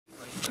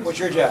What's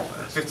your job?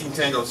 15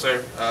 Tango,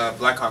 sir.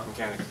 Black Hawk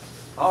mechanic.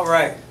 All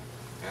right.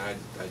 And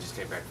I just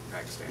came back from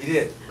Pakistan. You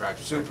did?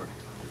 Roger. Super.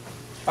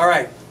 All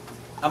right.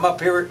 I'm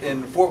up here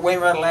in Fort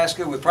Wainwright,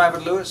 Alaska with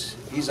Private Lewis.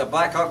 He's a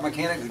Black Hawk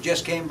mechanic who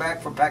just came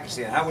back from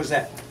Pakistan. How was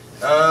that?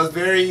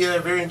 Very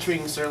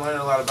intriguing, sir. Learned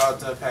a lot about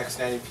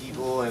Pakistani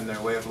people and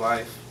their way of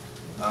life.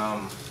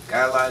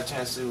 Got a lot of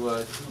chance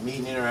to meet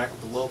and interact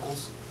with the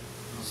locals.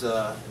 It was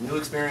a new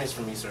experience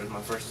for me, sir. It was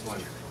my first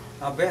deployment.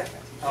 I'll bet.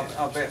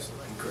 I'll bet.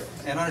 Correct.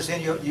 And I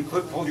understand you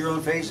pulled your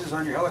own phases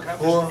on your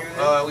helicopters?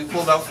 Well, we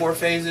pulled out 4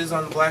 phases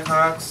on the Black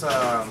Hawks.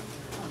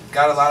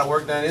 Got a lot of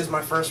work done. It is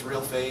my first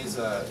real phase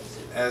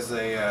as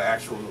a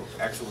actual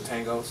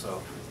Tango,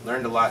 so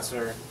learned a lot,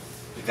 sir.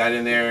 We got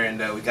in there and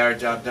we got our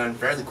job done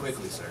fairly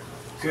quickly, sir.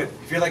 Good.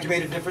 You feel like you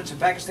made a difference in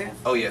Pakistan?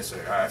 Oh yes,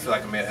 sir. I feel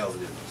like I made a hell of a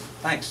difference.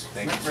 Thanks.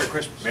 Thank you. Merry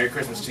Christmas. Merry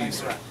Christmas to you,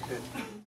 sir. Good.